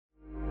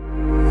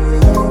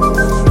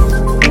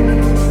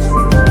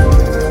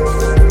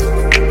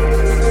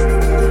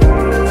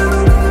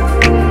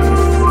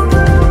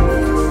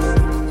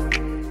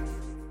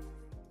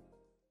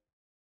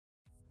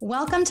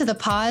Welcome to The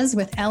Pause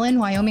with Ellen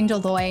Wyoming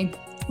Deloy.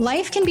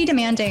 Life can be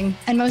demanding,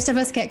 and most of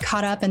us get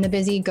caught up in the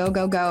busy go,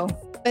 go, go.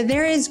 But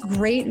there is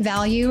great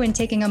value in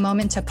taking a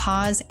moment to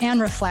pause and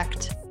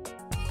reflect.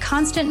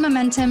 Constant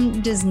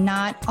momentum does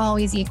not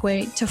always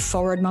equate to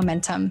forward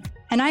momentum.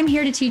 And I'm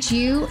here to teach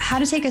you how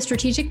to take a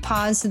strategic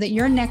pause so that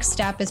your next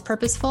step is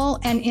purposeful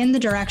and in the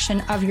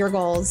direction of your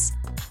goals.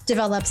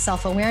 Develop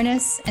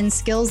self-awareness and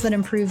skills that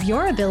improve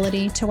your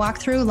ability to walk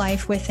through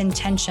life with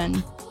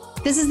intention.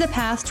 This is the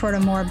path toward a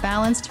more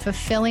balanced,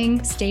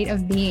 fulfilling state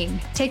of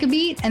being. Take a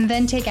beat and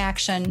then take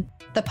action.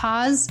 The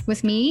Pause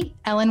with me,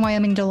 Ellen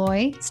Wyoming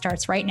Deloy,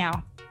 starts right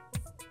now.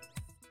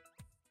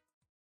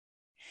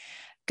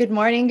 Good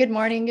morning, good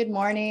morning, good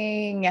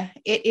morning.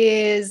 It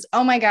is,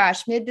 oh my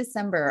gosh,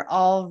 mid-December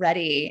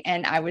already.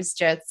 And I was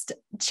just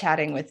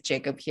chatting with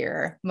Jacob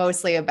here,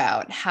 mostly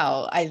about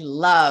how I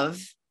love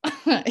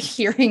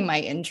hearing my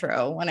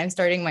intro when I'm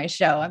starting my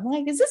show. I'm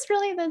like, is this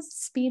really the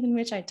speed in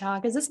which I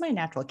talk? Is this my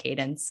natural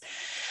cadence?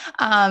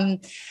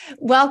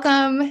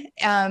 Welcome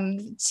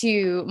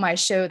to my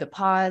show, The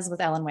Pause with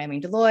Ellen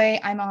Wyoming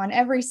Deloy. I'm on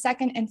every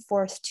second and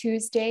fourth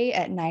Tuesday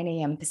at 9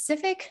 a.m.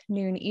 Pacific,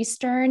 noon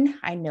Eastern.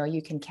 I know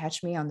you can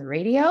catch me on the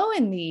radio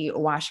in the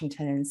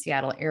Washington and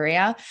Seattle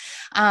area.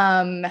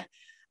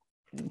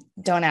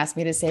 Don't ask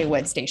me to say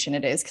what station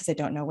it is because I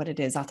don't know what it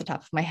is off the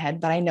top of my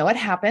head, but I know it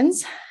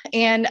happens.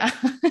 And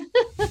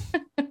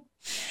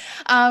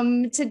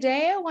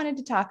today I wanted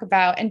to talk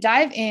about and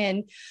dive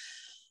in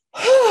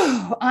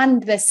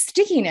on the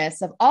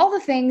stickiness of all the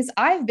things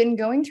I've been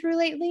going through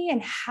lately and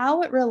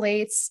how it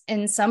relates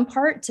in some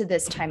part to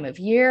this time of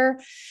year,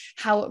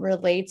 how it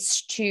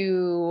relates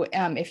to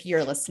if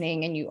you're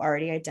listening and you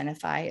already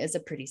identify as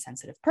a pretty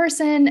sensitive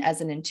person, as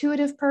an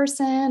intuitive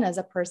person, as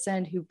a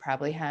person who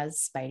probably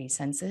has spidey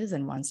senses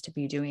and wants to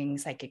be doing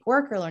psychic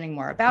work or learning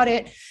more about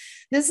it.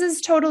 This is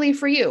totally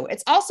for you.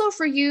 It's also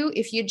for you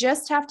if you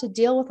just have to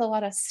deal with a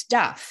lot of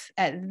stuff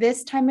at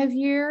this time of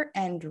year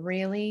and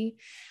really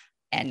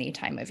any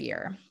time of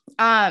year.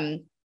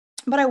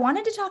 But I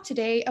wanted to talk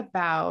today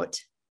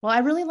about, I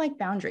really like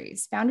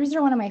boundaries. Boundaries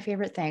are one of my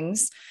favorite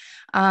things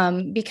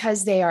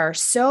because they are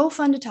so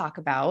fun to talk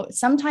about,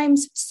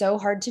 sometimes so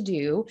hard to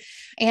do,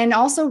 and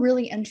also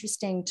really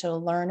interesting to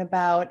learn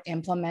about,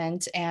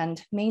 implement,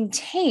 and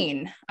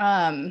maintain.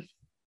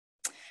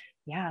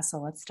 So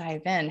let's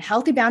dive in.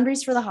 Healthy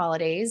boundaries for the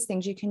holidays,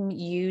 things you can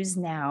use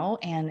now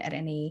and at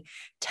any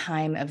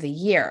time of the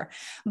year.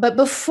 But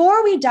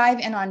before we dive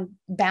in on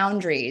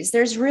boundaries,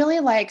 there's really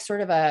like sort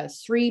of a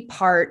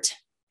three-part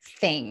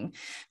thing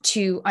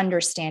to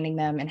understanding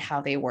them and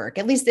how they work,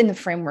 at least in the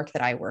framework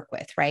that I work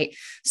with, right?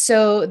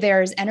 So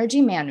there's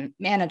energy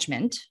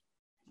management,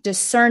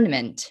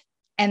 discernment,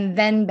 and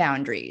then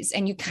boundaries.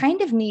 And you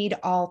kind of need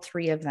all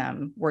three of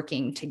them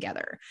working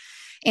together.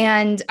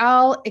 And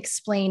I'll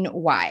explain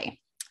why.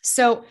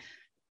 So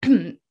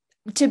to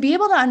be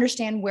able to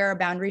understand where a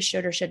boundary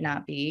should or should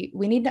not be,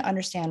 we need to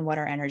understand what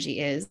our energy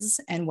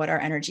is and what our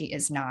energy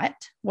is not,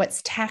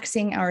 what's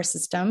taxing our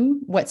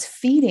system, what's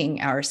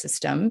feeding our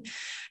system.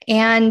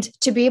 And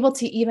to be able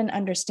to even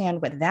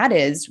understand what that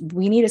is,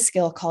 we need a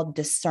skill called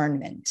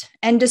discernment.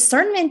 And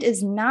discernment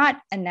is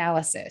not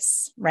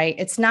analysis, right?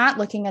 It's not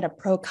looking at a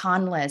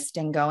pro-con list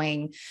and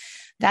going,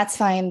 that's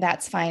fine,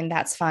 that's fine,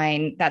 that's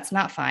fine, that's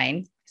not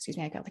fine. Excuse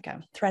me, I got like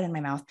a thread in my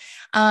mouth.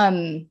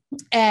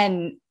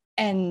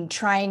 And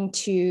trying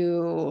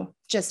to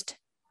just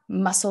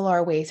muscle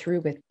our way through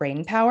with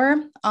brain power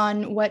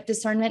on what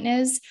discernment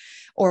is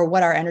or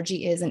what our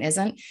energy is and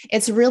isn't.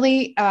 It's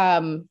really,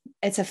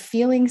 it's a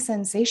feeling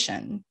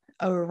sensation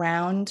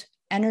around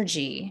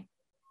energy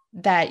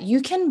that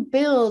you can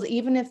build,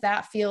 even if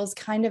that feels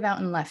kind of out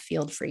in left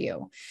field for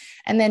you.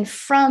 And then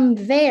from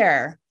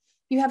there,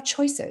 you have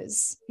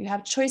choices. You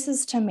have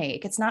choices to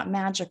make. It's not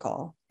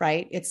magical,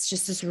 right? It's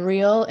just this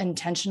real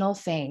intentional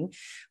thing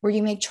where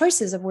you make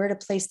choices of where to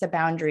place the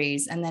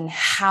boundaries and then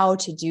how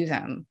to do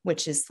them,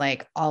 which is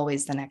like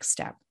always the next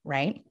step,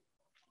 right?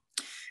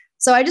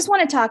 So I just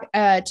want to talk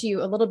to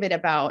you a little bit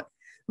about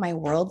my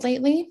world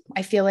lately.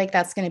 I feel like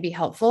that's going to be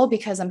helpful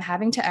because I'm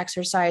having to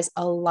exercise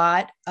a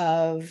lot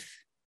of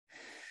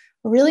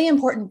really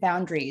important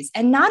boundaries,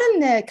 and not in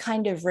the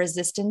kind of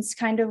resistance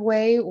kind of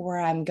way where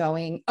I'm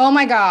going, oh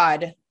my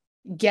God,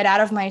 get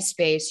out of my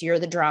space. You're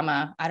the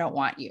drama. I don't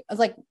want you. I was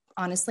like,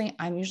 honestly,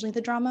 I'm usually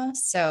the drama.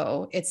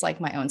 So it's like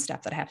my own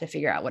stuff that I have to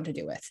figure out what to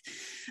do with.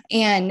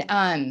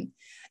 And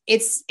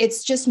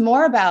it's just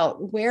more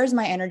about where's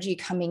my energy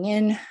coming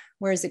in?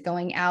 Where is it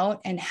going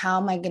out? And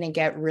how am I going to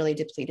get really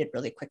depleted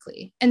really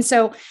quickly? And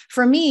so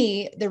for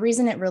me, the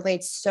reason it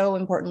relates so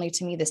importantly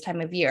to me this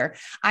time of year,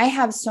 I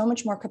have so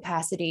much more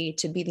capacity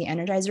to be the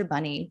Energizer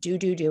Bunny,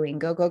 doing,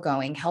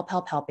 going,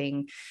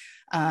 helping,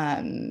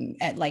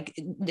 at like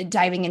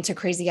diving into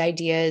crazy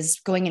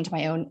ideas, going into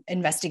my own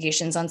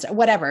investigations on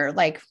whatever,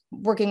 like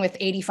working with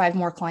 85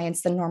 more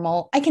clients than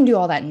normal. I can do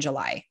all that in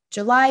July.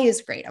 July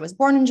is great. I was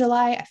born in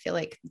July. I feel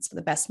like it's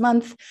the best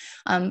month,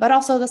 but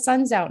also the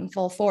sun's out in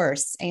full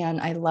force and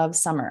I love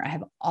summer. I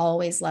have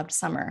always loved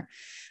summer,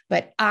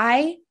 but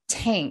I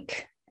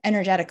tank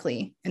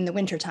energetically in the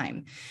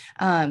wintertime.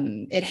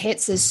 It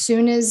hits as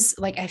soon as,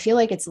 like, I feel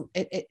like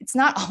it's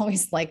not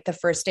always like the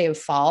first day of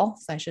fall.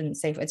 So I shouldn't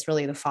say it's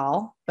really the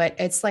fall, but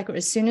it's like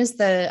as soon as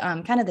the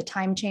kind of the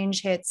time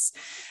change hits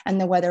and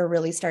the weather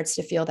really starts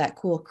to feel that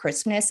cool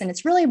crispness, and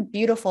it's really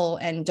beautiful.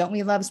 And don't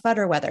we love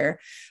sweater weather?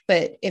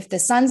 But if the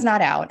sun's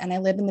not out, and I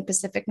live in the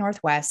Pacific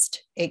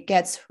Northwest, it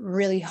gets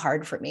really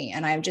hard for me.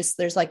 And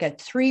there's like a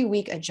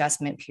 3-week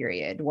adjustment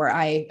period where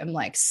I am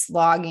like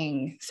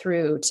slogging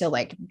through to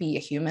like be a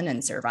human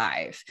and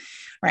survive.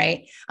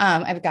 Right.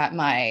 I've got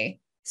my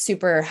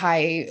super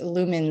high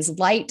lumens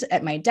light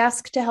at my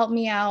desk to help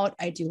me out.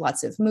 I do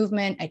lots of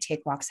movement. I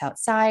take walks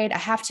outside. I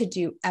have to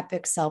do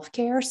epic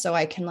self-care so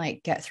I can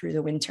like get through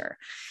the winter.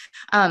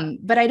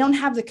 But I don't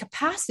have the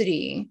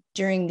capacity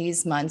during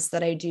these months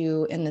that I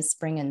do in the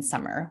spring and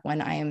summer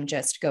when I am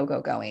just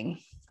going.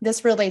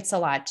 This relates a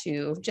lot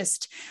to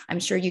just, I'm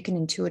sure you can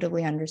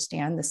intuitively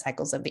understand the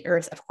cycles of the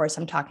earth. Of course,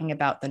 I'm talking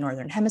about the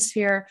Northern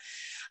Hemisphere,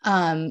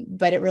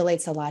 but it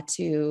relates a lot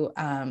to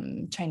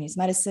Chinese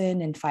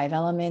medicine and 5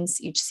 elements.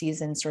 Each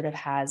season sort of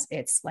has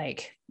its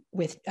like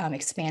with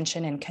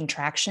expansion and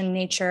contraction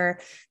nature.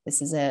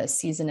 This is a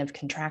season of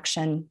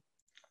contraction.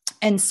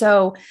 And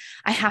so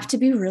I have to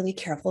be really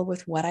careful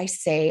with what I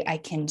say I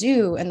can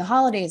do. And the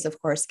holidays, of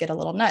course, get a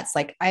little nuts.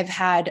 Like I've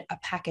had a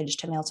package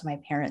to mail to my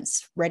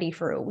parents ready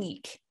for a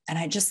week, and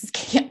I just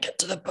can't get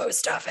to the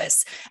post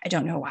office. I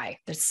don't know why.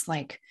 It's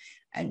like,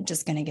 I'm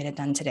just going to get it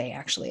done today,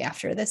 actually,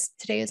 after this.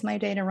 Today is my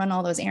day to run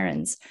all those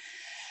errands.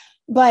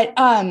 But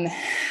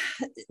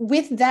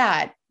with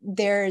that,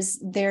 there's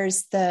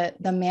the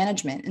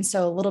management. And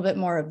so a little bit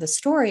more of the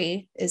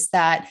story is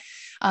that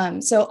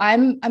so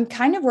I'm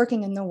kind of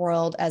working in the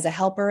world as a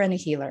helper and a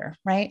healer,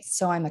 right?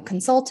 So I'm a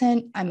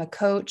consultant, I'm a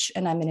coach,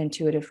 and I'm an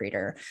intuitive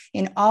reader.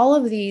 In all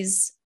of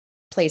these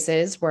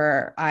places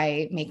where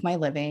I make my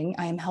living,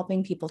 I am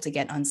helping people to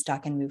get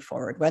unstuck and move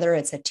forward, whether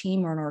it's a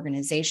team or an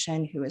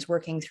organization who is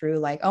working through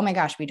like, oh my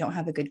gosh, we don't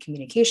have a good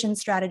communication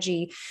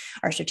strategy.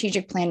 Our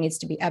strategic plan needs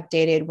to be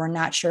updated. We're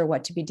not sure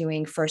what to be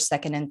doing first,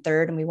 second, and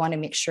third. And we want to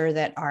make sure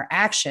that our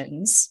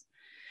actions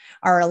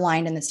are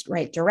aligned in this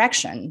right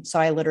direction. So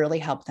I literally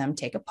help them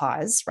take a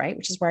pause, right?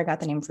 Which is where I got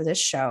the name for this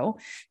show,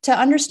 to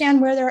understand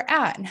where they're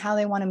at and how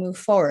they want to move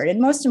forward. And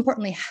most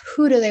importantly,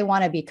 who do they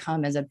want to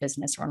become as a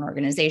business or an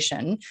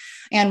organization?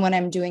 And when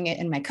I'm doing it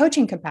in my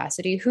coaching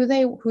capacity, who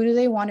do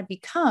they want to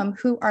become?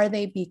 Who are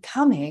they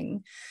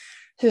becoming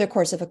through the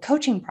course of a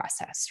coaching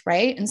process,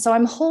 right? And so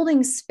I'm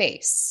holding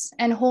space,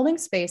 and holding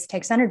space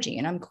takes energy,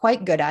 and I'm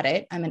quite good at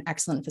it. I'm an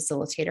excellent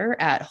facilitator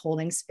at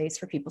holding space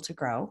for people to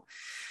grow.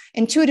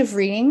 Intuitive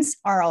readings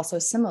are also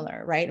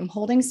similar, right? I'm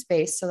holding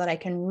space so that I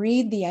can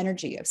read the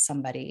energy of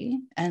somebody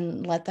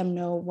and let them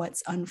know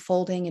what's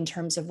unfolding in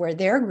terms of where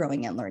they're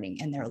growing and learning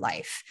in their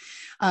life.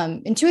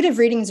 Intuitive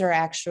readings are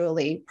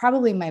actually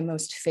probably my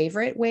most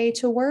favorite way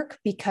to work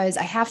because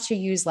I have to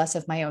use less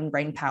of my own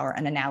brain power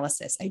and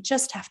analysis. I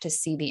just have to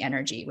see the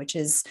energy, which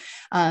is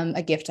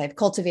a gift I've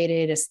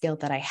cultivated, a skill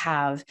that I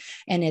have.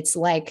 And it's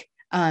like,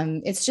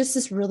 it's just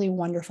this really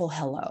wonderful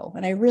hello,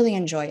 and I really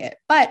enjoy it,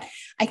 but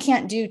I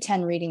can't do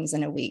 10 readings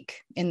in a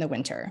week in the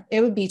winter. It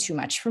would be too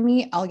much for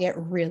me. I'll get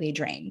really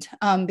drained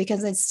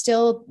because there's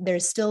still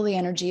the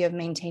energy of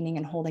maintaining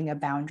and holding a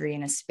boundary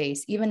in a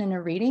space, even in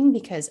a reading,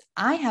 because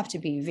I have to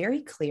be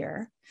very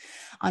clear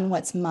on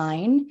what's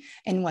mine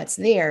and what's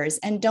theirs,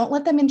 and don't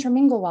let them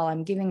intermingle while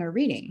I'm giving a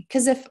reading.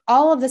 Because if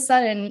all of a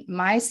sudden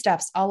my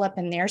stuff's all up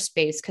in their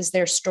space because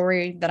their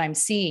story that I'm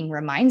seeing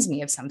reminds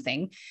me of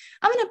something,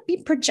 I'm going to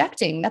be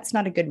projecting. That's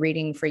not a good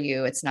reading for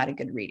you. It's not a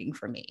good reading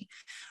for me,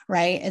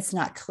 right? It's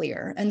not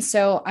clear. And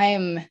so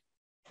I'm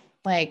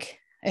like,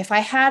 if I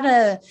had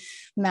a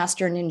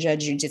master ninja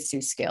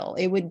jujitsu skill,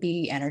 it would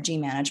be energy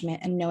management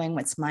and knowing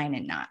what's mine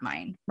and not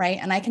mine, right?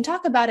 And I can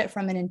talk about it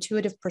from an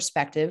intuitive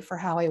perspective for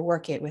how I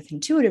work it with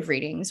intuitive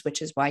readings,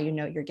 which is why you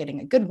know you're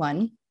getting a good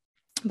one.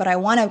 But I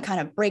want to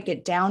kind of break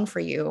it down for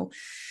you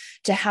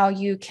to how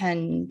you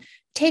can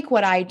take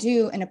what I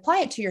do and apply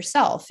it to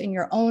yourself in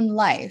your own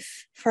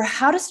life for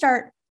how to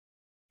start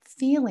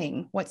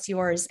feeling what's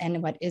yours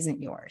and what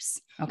isn't yours.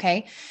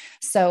 Okay.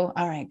 So,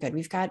 all right, good.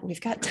 We've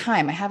got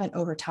time. I haven't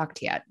over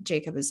talked yet.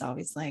 Jacob is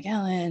always like,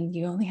 Ellen,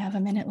 you only have a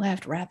minute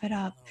left. Wrap it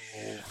up.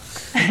 Oh.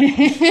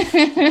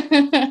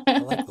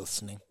 I like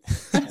listening.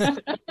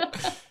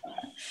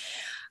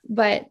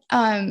 But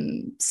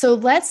so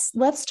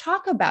let's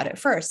talk about it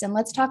first. And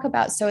let's talk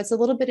about, so it's a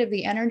little bit of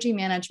the energy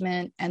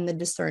management and the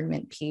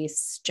discernment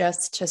piece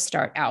just to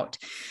start out.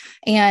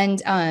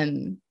 And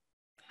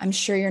I'm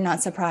sure you're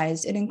not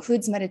surprised. It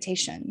includes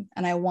meditation.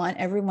 And I want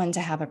everyone to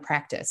have a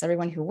practice.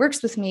 Everyone who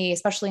works with me,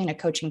 especially in a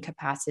coaching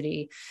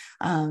capacity,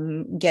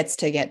 gets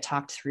to get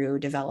talked through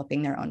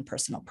developing their own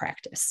personal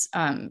practice.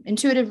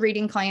 Intuitive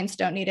reading clients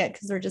don't need it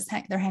because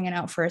they're hanging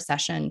out for a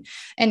session.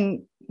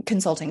 And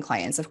consulting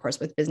clients, of course,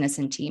 with business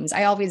and teams,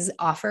 I always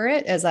offer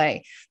it as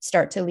I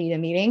start to lead a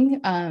meeting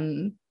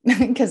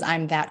because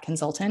I'm that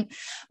consultant.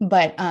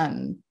 But,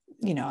 I'm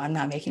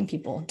not making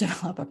people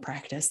develop a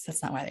practice.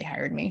 That's not why they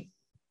hired me.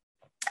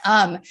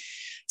 Um,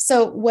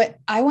 so what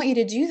I want you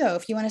to do though,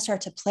 if you want to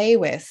start to play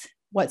with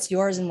what's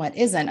yours and what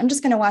isn't, I'm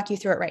just going to walk you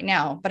through it right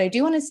now. But I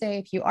do want to say,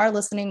 if you are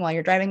listening while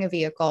you're driving a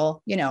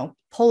vehicle,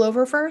 pull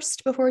over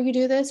first before you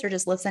do this, or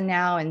just listen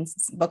now and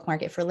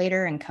bookmark it for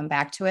later and come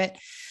back to it.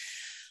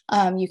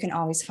 You can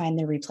always find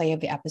the replay of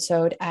the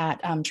episode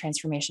at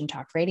Transformation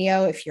Talk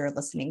Radio if you're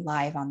listening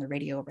live on the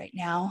radio right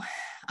now.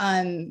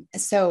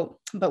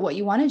 But what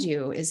you want to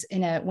do is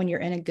when you're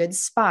in a good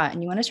spot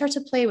and you want to start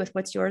to play with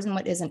what's yours and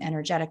what isn't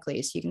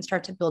energetically, so you can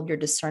start to build your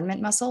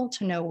discernment muscle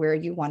to know where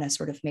you want to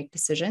sort of make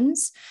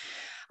decisions.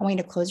 I want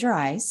you to close your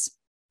eyes.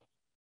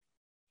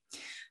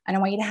 And I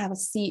want you to have a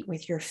seat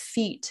with your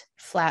feet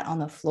flat on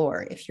the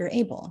floor if you're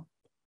able.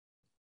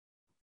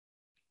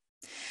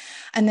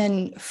 And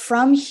then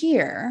from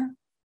here,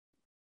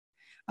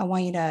 I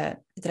want you to,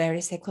 did I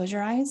already say close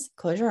your eyes?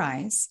 Close your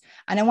eyes.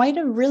 And I want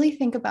you to really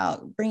think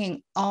about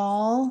bringing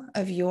all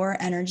of your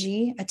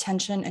energy,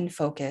 attention, and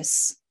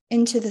focus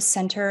into the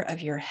center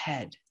of your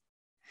head.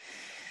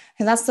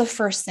 And that's the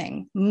first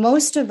thing.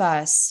 Most of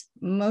us,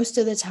 most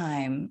of the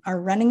time,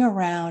 are running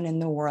around in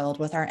the world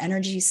with our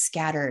energy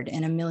scattered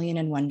in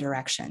 1,000,001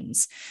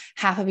 directions.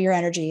 Half of your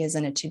energy is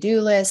in a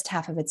to-do list.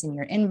 Half of it's in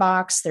your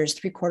inbox. There's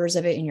 3/4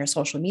 of it in your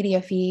social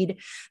media feed.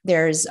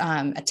 There's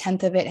a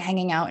 1/10 of it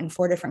hanging out in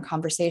 4 different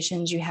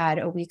conversations you had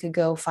a week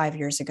ago, 5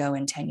 years ago,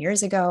 and 10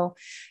 years ago.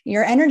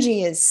 Your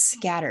energy is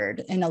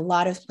scattered in a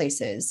lot of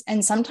places.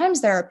 And sometimes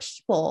there are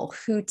people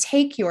who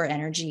take your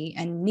energy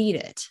and need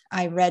it.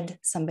 I read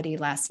somebody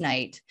last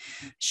night.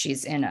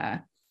 She's in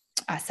a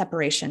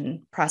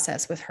separation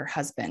process with her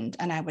husband.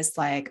 And I was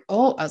like, I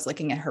was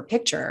looking at her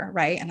picture,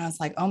 right? And I was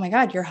like, oh my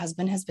God, your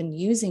husband has been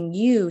using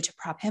you to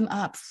prop him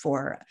up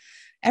for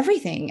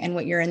everything. And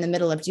what you're in the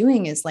middle of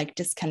doing is like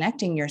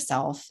disconnecting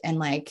yourself. And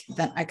like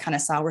then I kind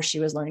of saw where she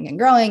was learning and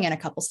growing and a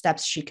couple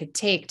steps she could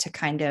take to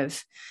kind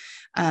of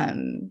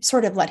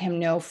sort of let him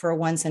know for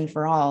once and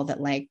for all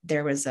that like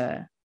there was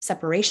a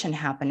separation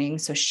happening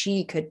so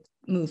she could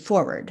move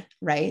forward,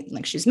 right?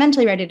 Like she's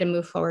mentally ready to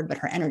move forward, but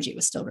her energy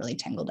was still really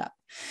tangled up.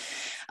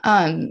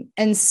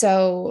 And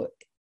so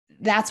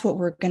that's what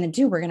we're going to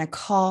do. We're going to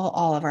call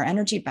all of our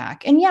energy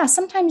back. And yeah,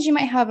 sometimes you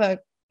might have a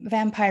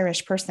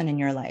vampirish person in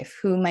your life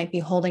who might be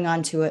holding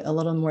on to it a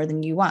little more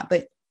than you want,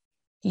 but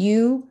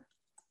you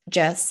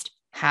just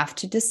have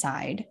to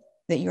decide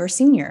that you're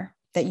senior,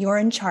 that you're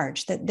in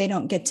charge, that they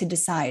don't get to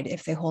decide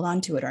if they hold on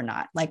to it or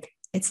not. Like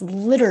it's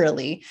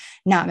literally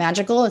not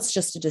magical. It's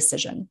just a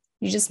decision.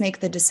 You just make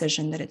the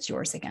decision that it's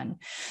yours again.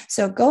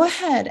 So go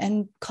ahead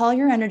and call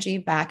your energy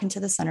back into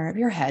the center of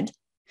your head,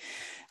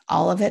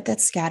 all of it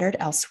that's scattered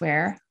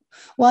elsewhere,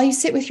 while you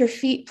sit with your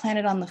feet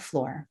planted on the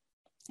floor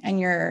and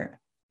your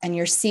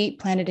seat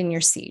planted in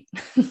your seat.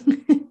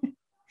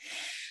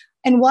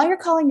 And while you're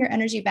calling your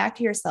energy back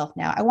to yourself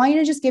now, I want you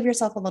to just give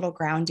yourself a little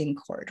grounding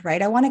cord,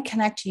 right? I want to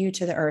connect you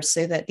to the earth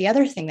so that the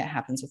other thing that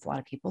happens with a lot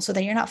of people, so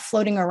that you're not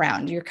floating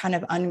around. You're kind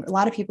of, a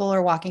lot of people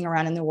are walking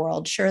around in the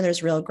world. Sure,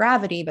 there's real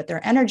gravity, but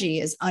their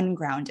energy is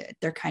ungrounded.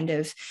 They're kind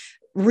of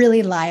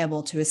really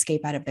liable to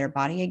escape out of their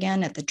body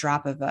again at the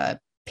drop of a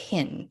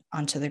pin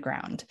onto the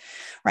ground,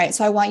 right?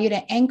 So I want you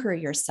to anchor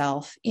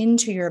yourself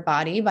into your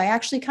body by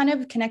actually kind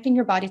of connecting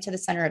your body to the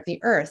center of the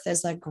earth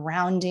as a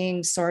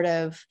grounding sort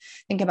of,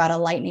 think about a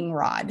lightning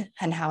rod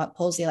and how it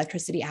pulls the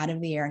electricity out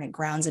of the air and it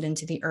grounds it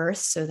into the earth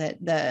so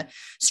that the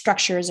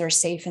structures are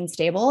safe and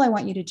stable. I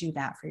want you to do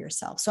that for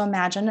yourself. So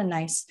imagine a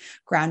nice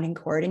grounding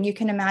cord, and you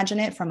can imagine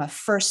it from a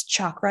first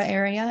chakra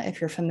area if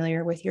you're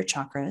familiar with your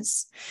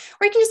chakras,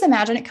 or you can just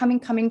imagine it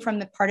coming from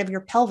the part of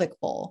your pelvic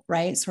bowl,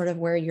 right? Sort of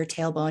where your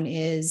tailbone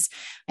is.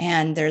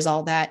 And there's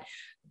all that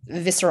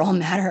visceral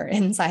matter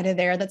inside of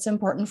there that's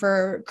important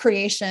for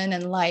creation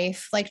and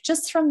life. Like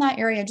just from that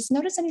area, just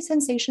notice any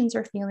sensations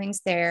or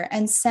feelings there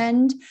and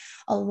send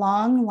a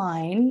long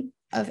line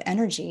of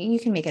energy. You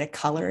can make it a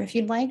color if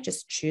you'd like,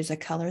 just choose a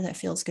color that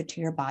feels good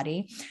to your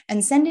body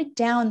and send it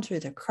down through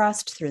the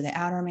crust, through the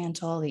outer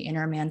mantle, the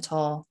inner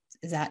mantle.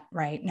 Is that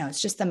right? No,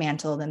 it's just the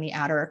mantle, then the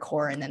outer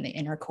core, and then the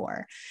inner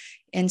core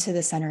into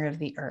the center of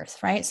the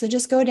earth, right? So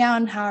just go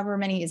down however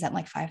many, is that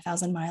like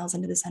 5,000 miles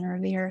into the center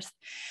of the earth?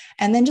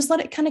 And then just let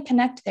it kind of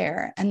connect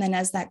there. And then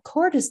as that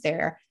cord is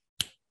there,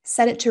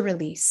 set it to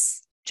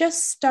release.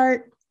 Just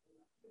start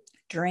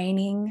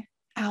draining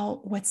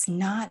out what's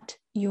not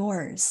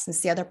yours. That's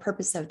the other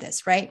purpose of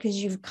this, right?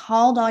 Because you've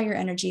called all your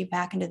energy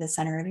back into the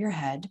center of your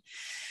head.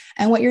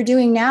 And what you're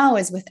doing now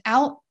is,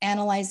 without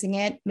analyzing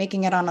it,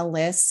 making it on a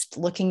list,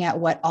 looking at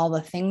what all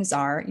the things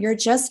are, you're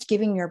just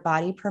giving your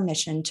body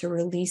permission to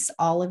release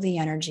all of the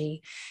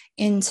energy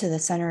into the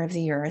center of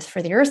the earth,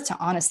 for the earth to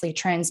honestly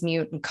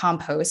transmute and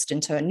compost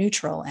into a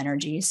neutral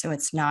energy. So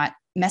it's not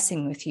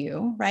messing with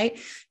you, right?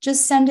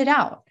 Just send it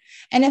out.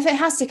 And if it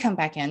has to come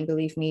back in,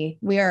 believe me,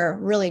 we are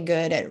really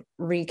good at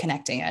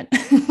reconnecting it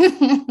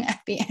at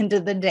the end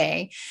of the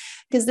day,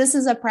 because this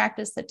is a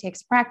practice that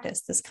takes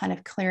practice, this kind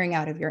of clearing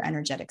out of your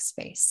energetic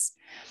space.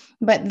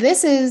 But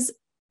this is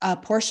a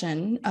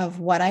portion of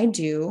what I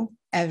do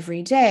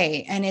every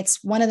day. And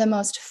it's one of the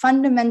most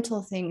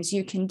fundamental things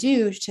you can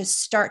do to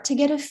start to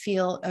get a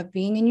feel of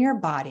being in your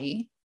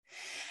body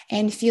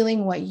and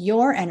feeling what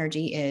your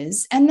energy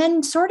is, and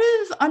then sort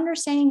of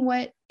understanding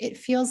what it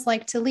feels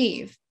like to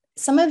leave.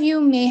 Some of you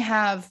may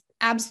have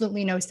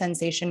absolutely no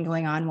sensation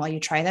going on while you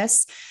try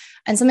this.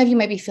 And some of you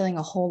might be feeling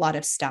a whole lot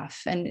of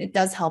stuff. And it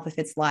does help if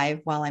it's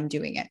live while I'm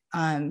doing it,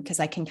 because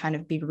I can kind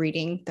of be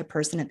reading the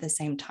person at the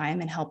same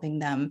time and helping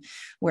them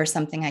where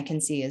something I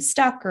can see is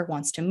stuck or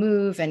wants to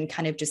move, and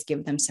kind of just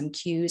give them some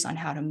cues on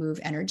how to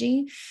move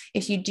energy.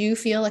 If you do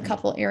feel a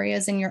couple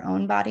areas in your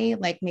own body,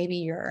 like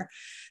maybe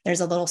there's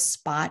a little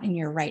spot in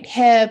your right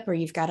hip, or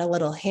you've got a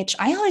little hitch.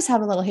 I always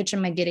have a little hitch in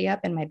my giddy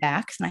up in my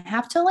back, and I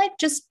have to like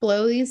just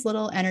blow these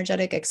little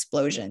energetic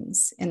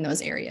explosions in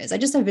those areas. I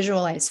just have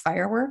visualized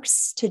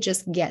fireworks to just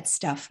get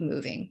stuff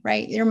moving,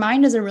 right? Your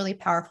mind is a really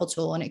powerful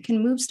tool, and it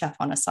can move stuff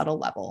on a subtle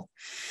level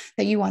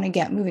that you want to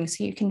get moving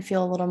so you can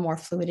feel a little more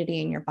fluidity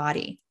in your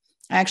body.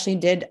 I actually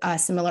did a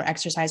similar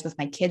exercise with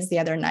my kids the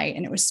other night,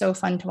 and it was so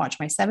fun to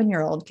watch my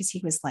 7-year-old, because he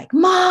was like,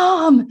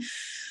 Mom,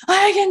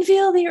 I can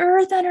feel the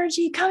earth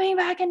energy coming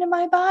back into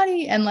my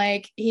body. And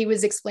like, he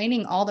was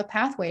explaining all the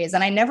pathways,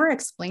 and I never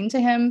explained to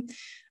him.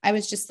 I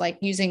was just like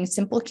using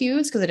simple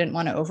cues because I didn't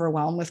want to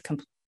overwhelm with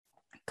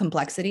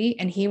complexity.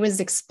 And he was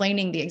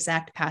explaining the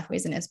exact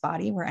pathways in his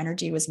body where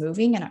energy was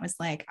moving. And I was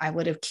like, I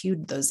would have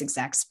cued those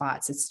exact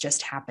spots. It's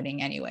just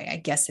happening anyway. I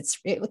guess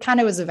it kind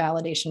of was a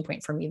validation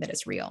point for me that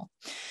it's real.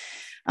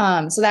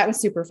 So that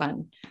was super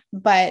fun,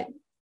 but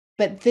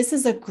this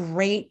is a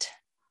great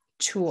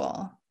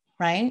tool,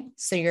 right?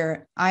 So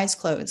your eyes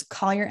closed,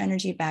 call your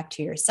energy back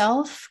to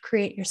yourself,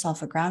 create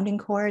yourself a grounding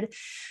cord,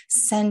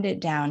 send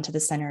it down to the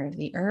center of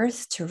the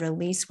earth to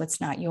release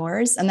what's not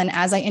yours. And then,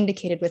 as I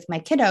indicated with my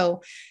kiddo,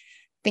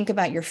 think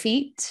about your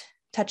feet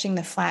touching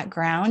the flat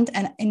ground,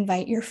 and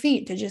invite your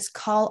feet to just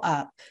call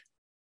up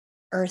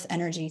earth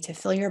energy to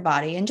fill your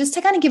body, and just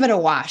to kind of give it a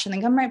wash and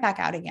then come right back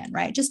out again,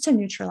 right? Just to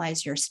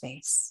neutralize your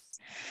space.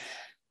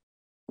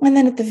 And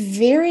then at the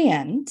very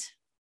end,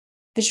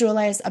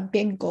 visualize a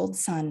big gold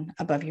sun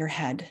above your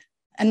head.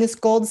 And this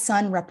gold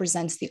sun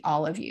represents the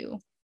all of you,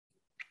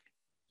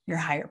 your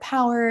higher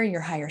power,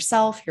 your higher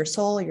self, your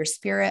soul, your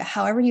spirit,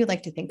 however you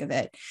like to think of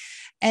it.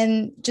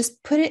 And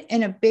just put it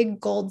in a big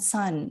gold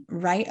sun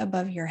right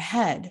above your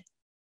head.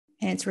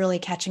 And it's really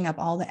catching up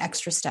all the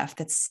extra stuff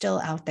that's still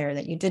out there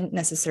that you didn't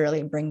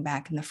necessarily bring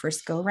back in the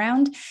first go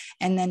round,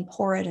 and then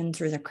pour it in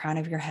through the crown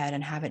of your head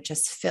and have it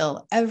just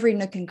fill every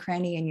nook and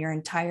cranny in your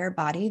entire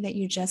body that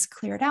you just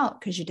cleared out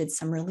because you did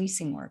some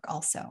releasing work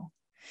also,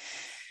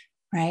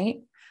 right?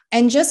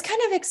 And just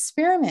kind of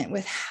experiment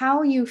with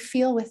how you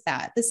feel with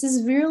that. This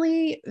is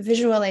really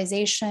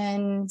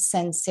visualization,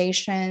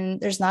 sensation.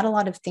 There's not a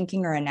lot of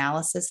thinking or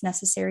analysis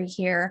necessary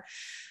here.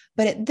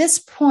 But at this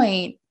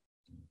point,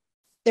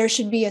 there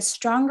should be a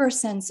stronger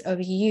sense of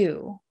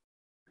you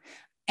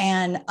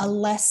and a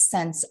less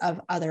sense of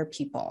other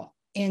people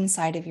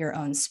inside of your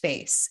own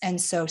space.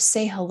 And so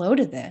say hello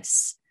to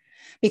this,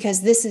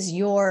 because this is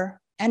your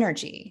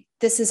energy.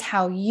 This is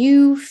how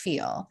you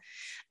feel.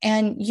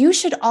 And you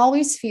should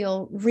always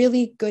feel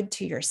really good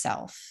to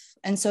yourself.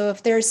 And so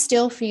if there's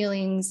still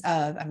feelings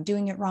of, I'm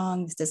doing it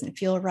wrong, this doesn't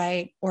feel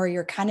right, or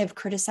you're kind of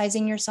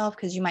criticizing yourself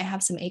because you might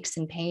have some aches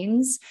and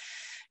pains,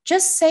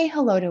 just say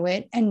hello to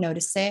it and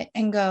notice it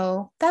and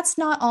go, that's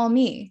not all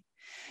me.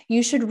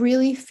 You should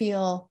really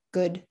feel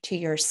good to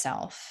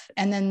yourself.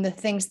 And then the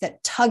things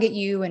that tug at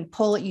you and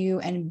pull at you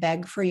and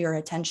beg for your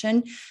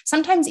attention,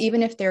 sometimes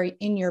even if they're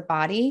in your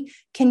body,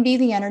 can be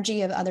the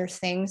energy of other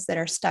things that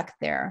are stuck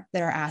there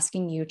that are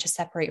asking you to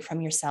separate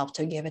from yourself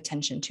to give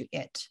attention to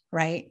it,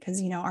 right?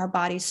 Because, our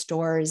body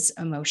stores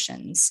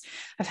emotions.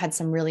 I've had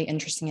some really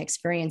interesting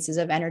experiences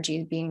of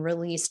energy being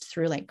released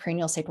through like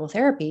cranial sacral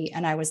therapy.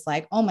 And I was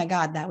like, oh my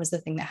God, that was the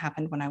thing that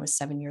happened when I was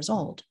 7 years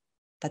old.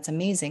 That's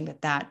amazing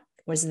that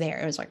was there.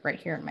 It was like right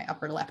here in my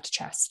upper left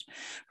chest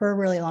for a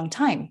really long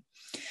time.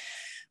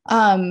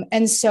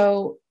 And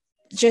so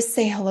just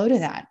say hello to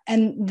that.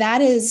 And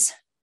that is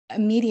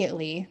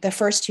immediately the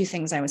first two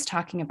things I was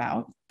talking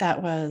about.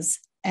 That was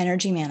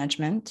energy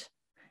management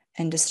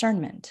and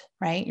discernment,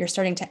 right? You're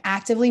starting to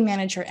actively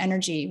manage your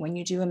energy when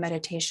you do a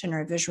meditation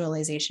or a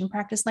visualization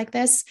practice like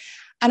this.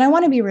 And I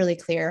want to be really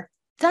clear.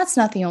 That's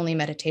not the only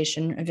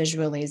meditation or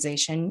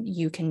visualization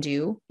you can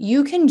do.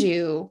 You can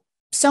do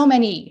so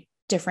many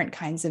different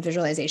kinds of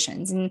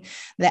visualizations, and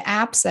the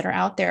apps that are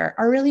out there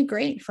are really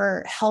great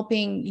for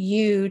helping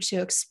you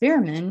to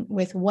experiment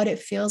with what it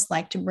feels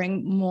like to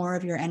bring more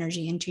of your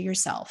energy into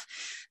yourself.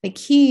 The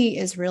key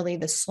is really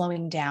the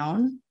slowing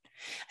down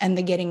and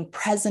the getting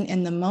present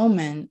in the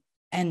moment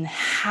and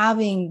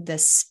having the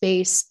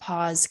space,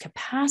 pause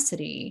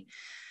capacity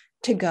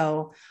to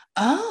go,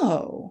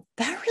 oh,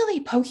 that really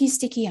pokey,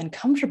 sticky,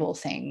 uncomfortable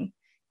thing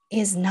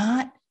is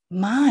not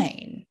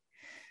mine,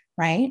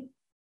 right?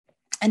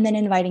 And then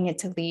inviting it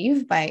to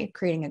leave by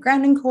creating a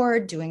grounding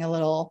cord, doing a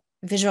little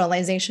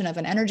visualization of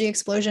an energy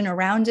explosion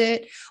around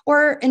it,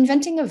 or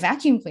inventing a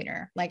vacuum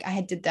cleaner. Like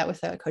I did that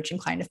with a coaching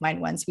client of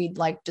mine once. We'd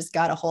like just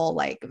got a whole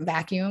like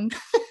vacuum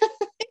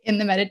in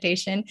the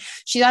meditation.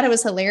 She thought it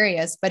was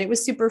hilarious, but it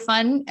was super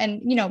fun.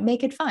 And,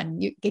 make it fun.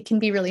 It can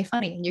be really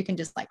funny, and you can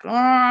just like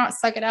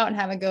suck it out and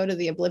have it go to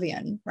the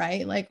oblivion,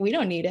 right? Like, we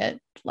don't need it.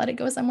 Let it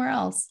go somewhere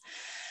else.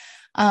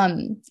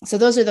 So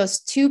those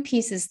two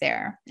pieces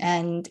there.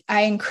 And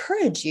I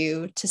encourage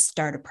you to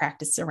start a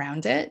practice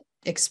around it,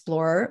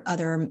 explore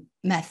other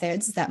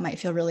methods that might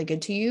feel really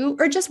good to you,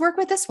 or just work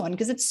with this one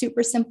because it's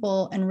super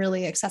simple and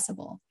really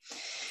accessible.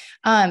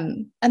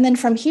 And then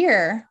from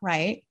here,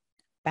 right,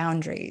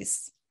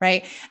 boundaries,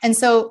 right? And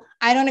so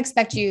I don't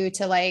expect you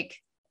to like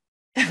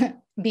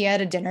be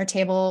at a dinner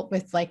table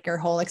with like your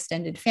whole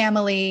extended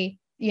family,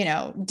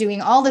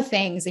 doing all the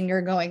things, and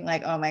you're going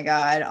like, oh my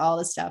God, all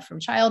the stuff from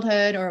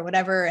childhood or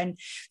whatever, and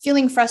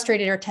feeling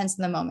frustrated or tense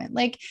in the moment.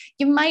 Like,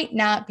 you might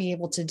not be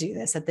able to do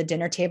this at the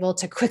dinner table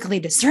to quickly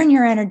discern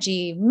your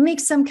energy,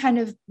 make some kind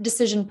of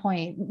decision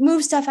point,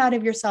 move stuff out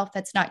of yourself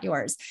that's not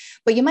yours,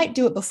 but you might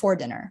do it before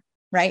dinner,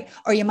 right?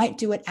 Or you might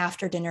do it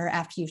after dinner,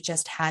 after you've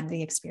just had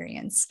the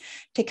experience,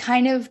 to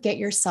kind of get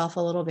yourself a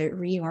little bit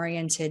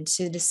reoriented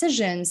to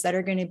decisions that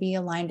are going to be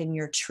aligned in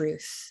your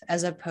truth,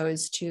 as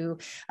opposed to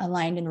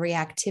aligned in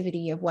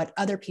reactivity of what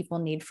other people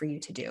need for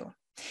you to do.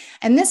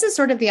 And this is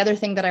sort of the other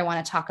thing that I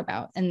want to talk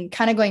about, and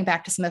kind of going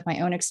back to some of my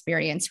own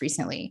experience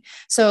recently.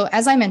 So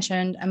as I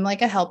mentioned, I'm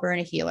like a helper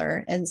and a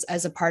healer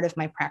as a part of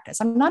my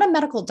practice. I'm not a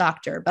medical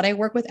doctor, but I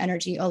work with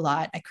energy a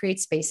lot. I create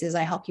spaces.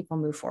 I help people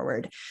move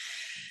forward.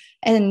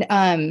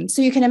 And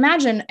so you can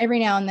imagine every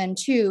now and then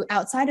too,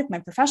 outside of my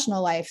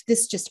professional life,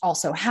 this just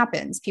also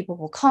happens. People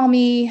will call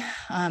me,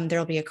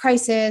 there'll be a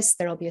crisis,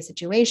 there'll be a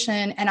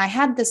situation. And I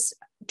had this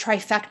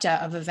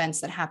trifecta of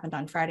events that happened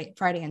on Friday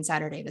and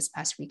Saturday this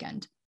past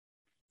weekend.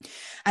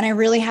 And I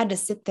really had to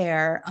sit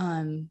there.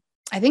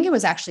 I think it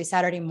was actually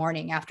Saturday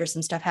morning after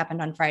some stuff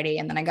happened on Friday.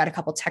 And then I got a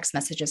couple text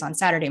messages on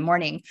Saturday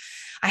morning.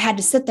 I had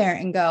to sit there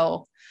and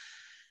go,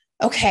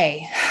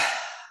 okay,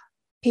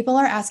 people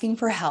are asking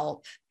for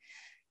help.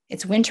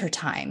 It's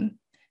wintertime.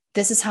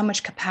 This is how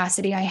much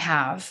capacity I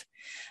have.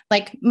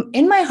 Like,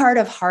 in my heart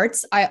of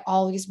hearts, I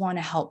always want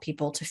to help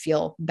people to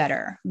feel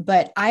better.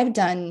 But I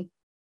don't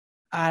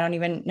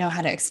even know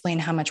how to explain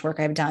how much work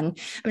I've done.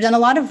 I've done a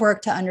lot of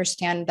work to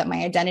understand that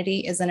my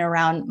identity isn't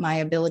around my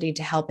ability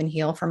to help and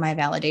heal for my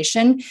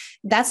validation.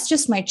 That's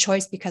just my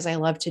choice because I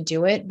love to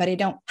do it, but I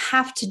don't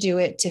have to do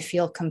it to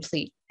feel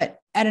complete. But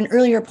at an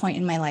earlier point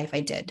in my life,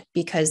 I did,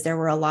 because there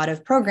were a lot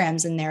of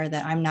programs in there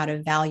that I'm not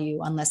of value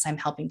unless I'm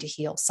helping to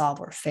heal,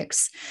 solve, or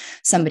fix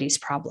somebody's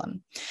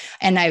problem.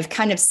 And I've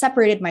kind of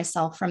separated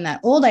myself from that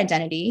old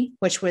identity,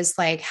 which was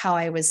like how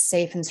I was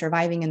safe and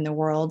surviving in the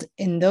world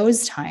in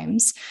those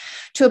times,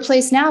 to a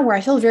place now where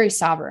I feel very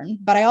sovereign,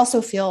 but I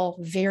also feel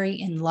very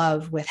in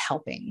love with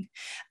helping.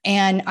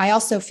 And I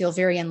also feel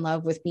very in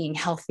love with being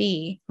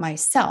healthy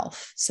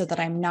myself, so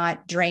that I'm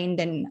not drained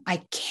and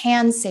I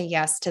can say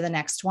yes to the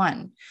next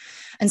one.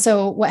 And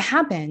so what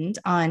happened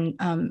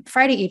on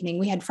Friday evening,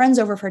 we had friends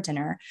over for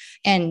dinner,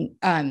 and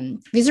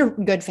these are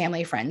good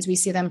family friends. We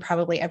see them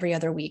probably every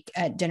other week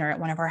at dinner at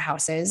one of our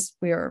houses.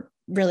 We were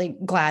really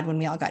glad when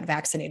we all got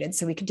vaccinated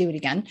so we could do it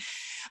again.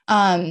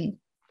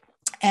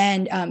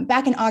 And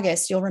back in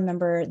August, you'll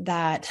remember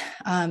that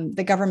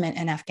the government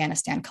in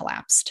Afghanistan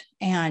collapsed,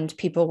 and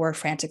people were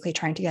frantically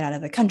trying to get out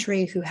of the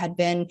country, who had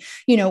been,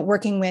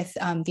 working with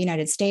the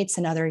United States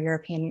and other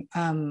European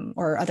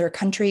or other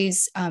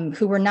countries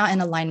who were not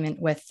in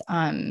alignment with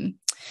the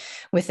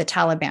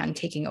Taliban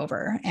taking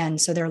over.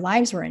 And so their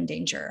lives were in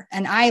danger.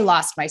 And I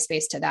lost my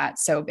space to that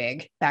so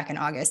big back in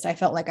August. I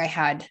felt like I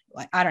had,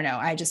 I don't know,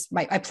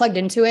 I plugged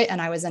into it and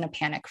I was in a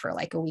panic for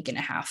like a week and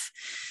a half.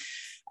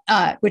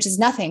 Which is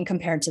nothing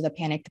compared to the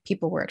panic that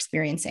people were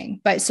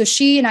experiencing. But so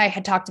she and I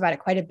had talked about it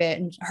quite a bit.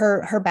 And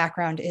her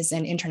background is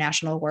in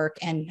international work.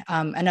 And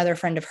another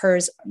friend of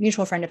hers,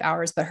 mutual friend of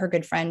ours, but her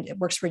good friend,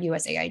 works for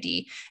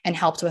USAID and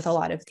helped with a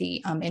lot of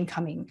the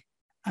incoming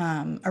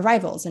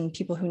arrivals and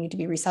people who need to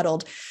be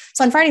resettled.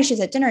 So on Friday, she's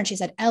at dinner and she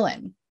said,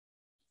 Ellen,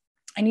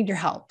 I need your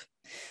help.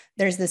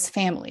 There's this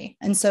family.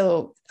 And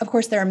so, of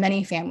course, there are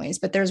many families,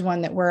 but there's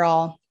one that we're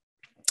all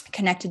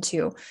connected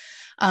to.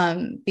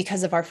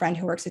 Because of our friend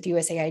who works with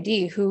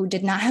USAID, who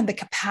did not have the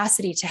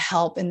capacity to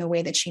help in the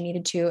way that she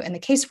needed to. And the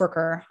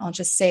caseworker, I'll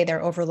just say,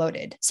 they're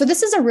overloaded. So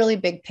this is a really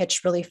big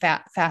pitch, really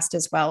fast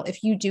as well.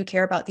 If you do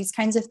care about these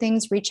kinds of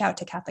things, reach out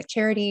to Catholic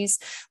Charities,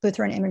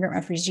 Lutheran Immigrant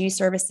Refugee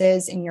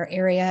Services in your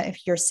area.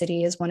 If your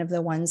city is one of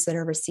the ones that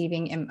are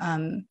receiving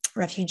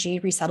refugee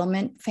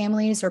resettlement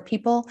families or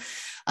people,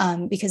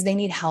 because they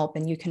need help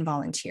and you can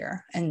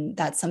volunteer. And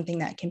that's something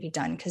that can be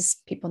done because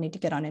people need to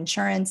get on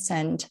insurance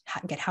and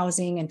get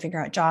housing and figure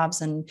out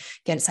jobs and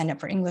get signed up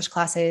for English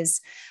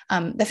classes.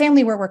 The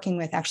family we're working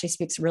with actually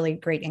speaks really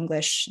great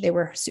English. They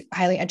were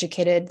highly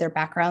educated. Their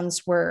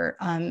backgrounds were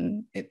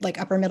like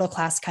upper middle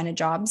class kind of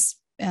jobs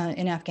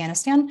in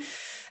Afghanistan.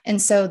 And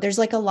so there's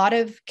like a lot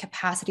of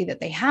capacity that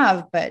they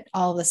have, but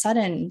all of a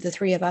sudden the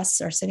three of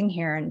us are sitting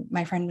here and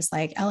my friend was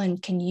like, Ellen,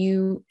 can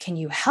you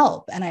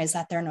help? And I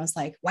sat there and I was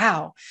like,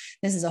 wow,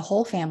 this is a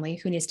whole family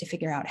who needs to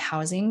figure out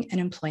housing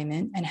and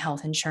employment and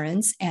health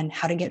insurance and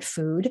how to get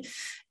food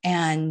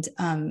and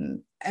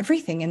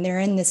everything. And they're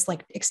in this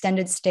like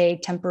extended stay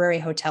temporary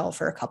hotel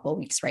for a couple of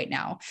weeks right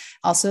now.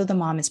 Also, the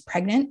mom is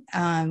pregnant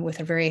with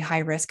a very high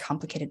risk,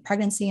 complicated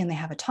pregnancy, and they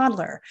have a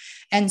toddler.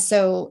 And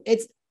so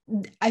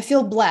I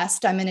feel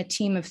blessed. I'm in a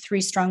team of 3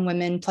 strong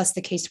women plus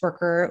the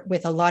caseworker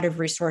with a lot of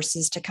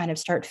resources to kind of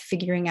start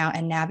figuring out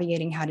and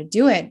navigating how to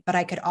do it. But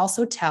I could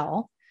also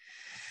tell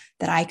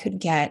that I could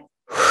get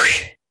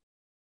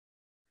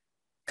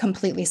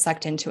completely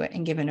sucked into it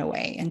and given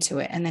away into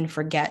it and then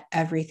forget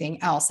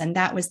everything else. And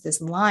that was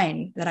this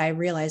line that I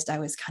realized I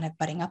was kind of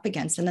butting up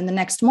against. And then the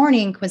next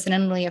morning,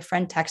 coincidentally, a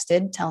friend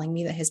texted telling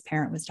me that his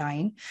parent was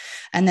dying.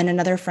 And then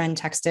another friend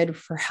texted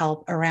for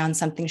help around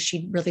something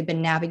she'd really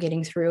been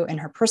navigating through in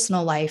her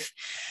personal life.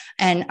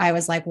 And I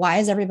was like, why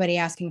is everybody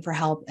asking for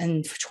help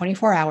in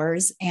 24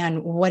 hours?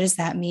 And what does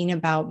that mean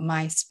about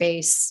my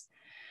space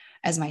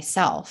as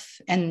myself?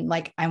 And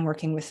like, I'm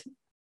working with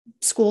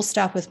school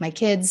stuff with my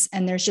kids,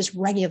 and there's just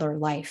regular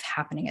life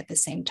happening at the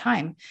same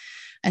time.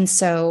 And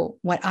so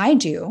what I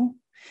do,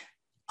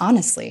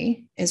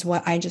 honestly, is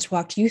what I just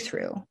walked you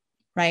through,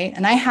 right?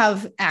 And I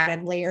have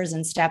added layers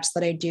and steps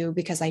that I do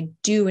because I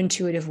do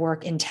intuitive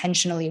work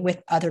intentionally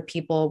with other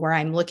people where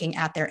I'm looking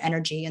at their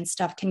energy, and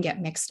stuff can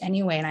get mixed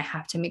anyway, and I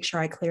have to make sure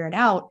I clear it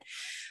out.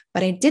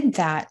 But I did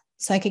that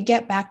so I could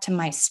get back to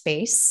my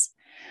space.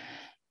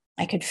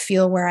 I could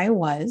feel where I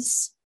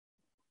was,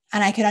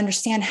 and I could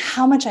understand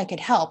how much I could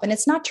help. And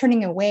it's not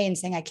turning away and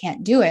saying I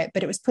can't do it,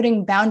 but it was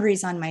putting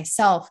boundaries on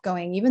myself,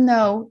 going, even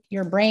though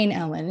your brain,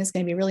 Ellen, is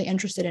going to be really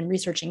interested in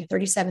researching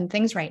 37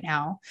 things right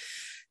now,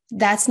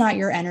 that's not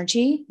your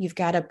energy. You've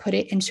got to put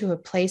it into a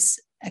place,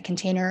 a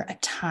container, a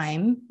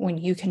time when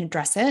you can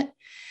address it,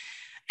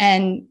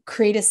 and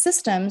create a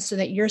system so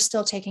that you're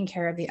still taking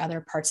care of the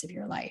other parts of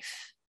your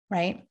life,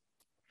 right?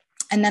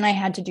 And then I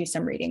had to do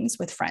some readings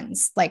with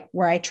friends, like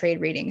where I trade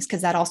readings,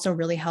 because that also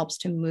really helps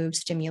to move,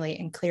 stimulate,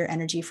 and clear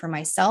energy for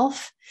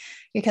myself,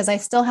 because I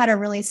still had a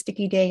really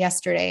sticky day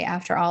yesterday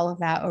after all of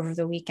that over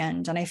the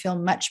weekend. And I feel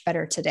much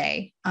better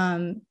today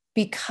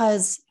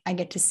because I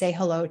get to say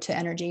hello to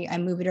energy. I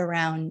move it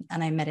around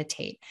and I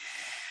meditate.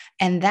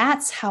 And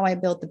that's how I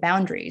build the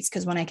boundaries,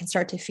 because when I can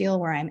start to feel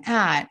where I'm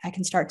at, I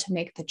can start to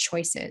make the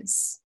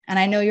choices. And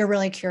I know you're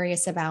really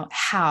curious about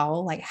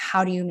how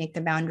do you make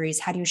the boundaries?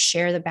 How do you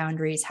share the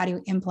boundaries? How do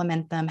you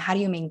implement them? How do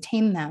you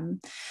maintain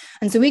them?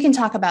 And so we can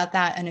talk about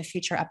that in a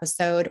future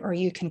episode, or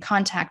you can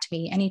contact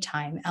me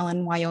anytime,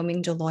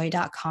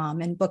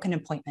 ellenwyomingdeloy.com, and book an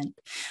appointment.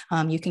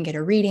 You can get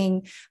a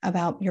reading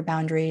about your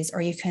boundaries,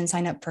 or you can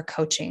sign up for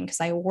coaching,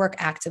 because I work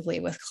actively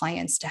with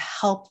clients to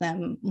help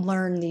them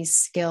learn these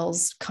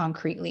skills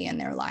concretely in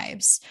their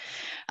lives.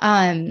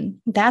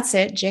 That's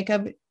it.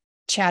 Jacob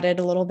chatted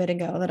a little bit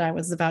ago that I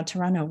was about to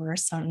run over.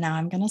 So now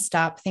I'm going to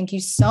stop. Thank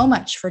you so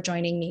much for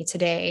joining me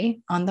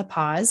today on The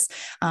Pause.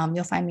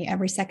 You'll find me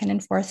every second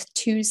and fourth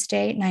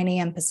Tuesday, 9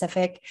 a.m.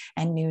 Pacific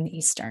and noon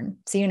Eastern.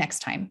 See you next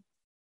time.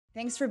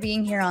 Thanks for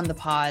being here on The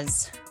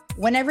Pause.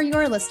 Whenever you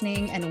are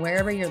listening and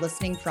wherever you're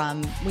listening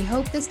from, we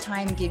hope this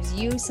time gives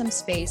you some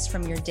space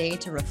from your day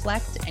to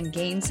reflect and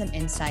gain some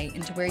insight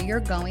into where you're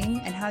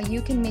going and how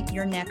you can make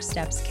your next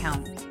steps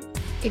count.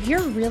 If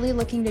you're really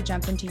looking to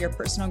jump into your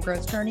personal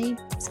growth journey,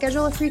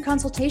 schedule a free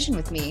consultation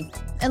with me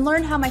and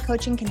learn how my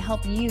coaching can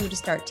help you to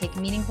start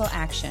taking meaningful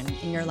action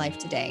in your life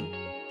today.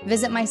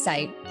 Visit my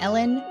site,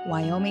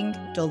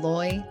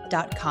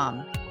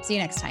 ellenwyomingdeloy.com. See you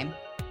next time.